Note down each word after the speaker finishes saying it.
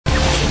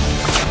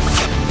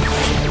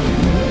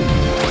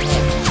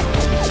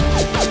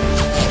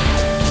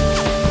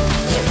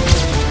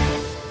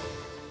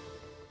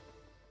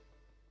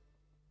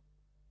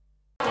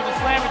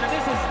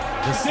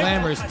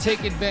Slammers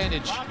take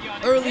advantage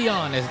early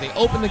on as they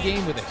open the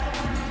game with it.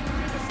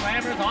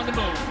 Slammers on the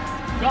move.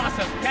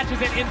 Dawson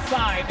catches it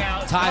inside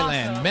now.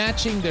 Thailand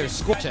matching their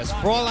score as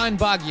Froilan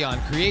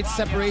Baguion creates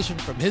separation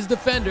from his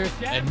defender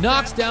and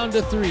knocks down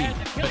to 3.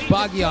 But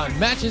Baguion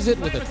matches it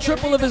with a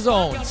triple of his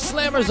own.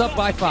 Slammers up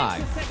by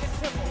 5.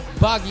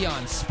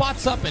 Baguion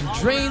spots up and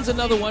drains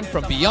another one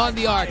from beyond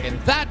the arc, and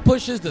that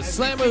pushes the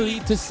Slammer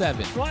lead to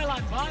 7.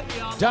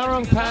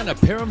 Darongpan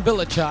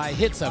Pirambilachai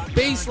hits a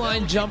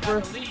baseline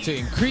jumper to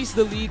increase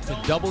the lead to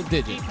double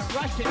digits.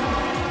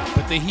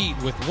 But the Heat,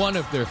 with one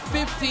of their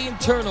 15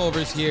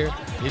 turnovers here,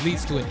 it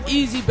leads to an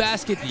easy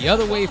basket the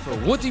other way for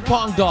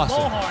Wootipong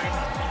Dawson.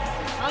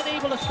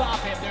 Unable to stop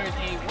him. There is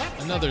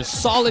a Another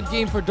solid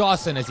game for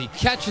Dawson as he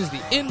catches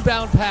the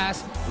inbound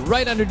pass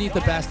right underneath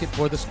the basket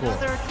for the score.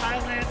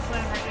 Thailand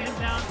Slammer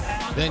inbound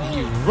pass. Then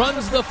he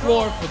runs the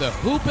floor for the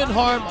hoop and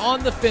harm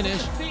on the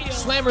finish.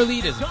 Slammer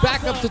lead is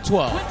back up to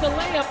 12. With the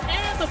layup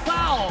and the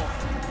foul.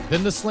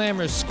 Then the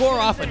Slammers score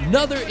off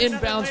another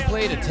inbounds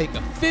play to take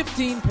a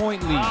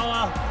 15-point lead.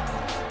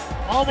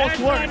 Almost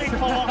worked.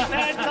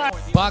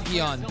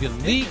 Baguion, the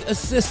league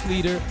assist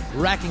leader,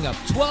 racking up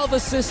 12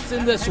 assists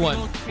in this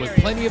one, with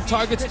plenty of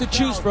targets to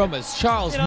choose from as Charles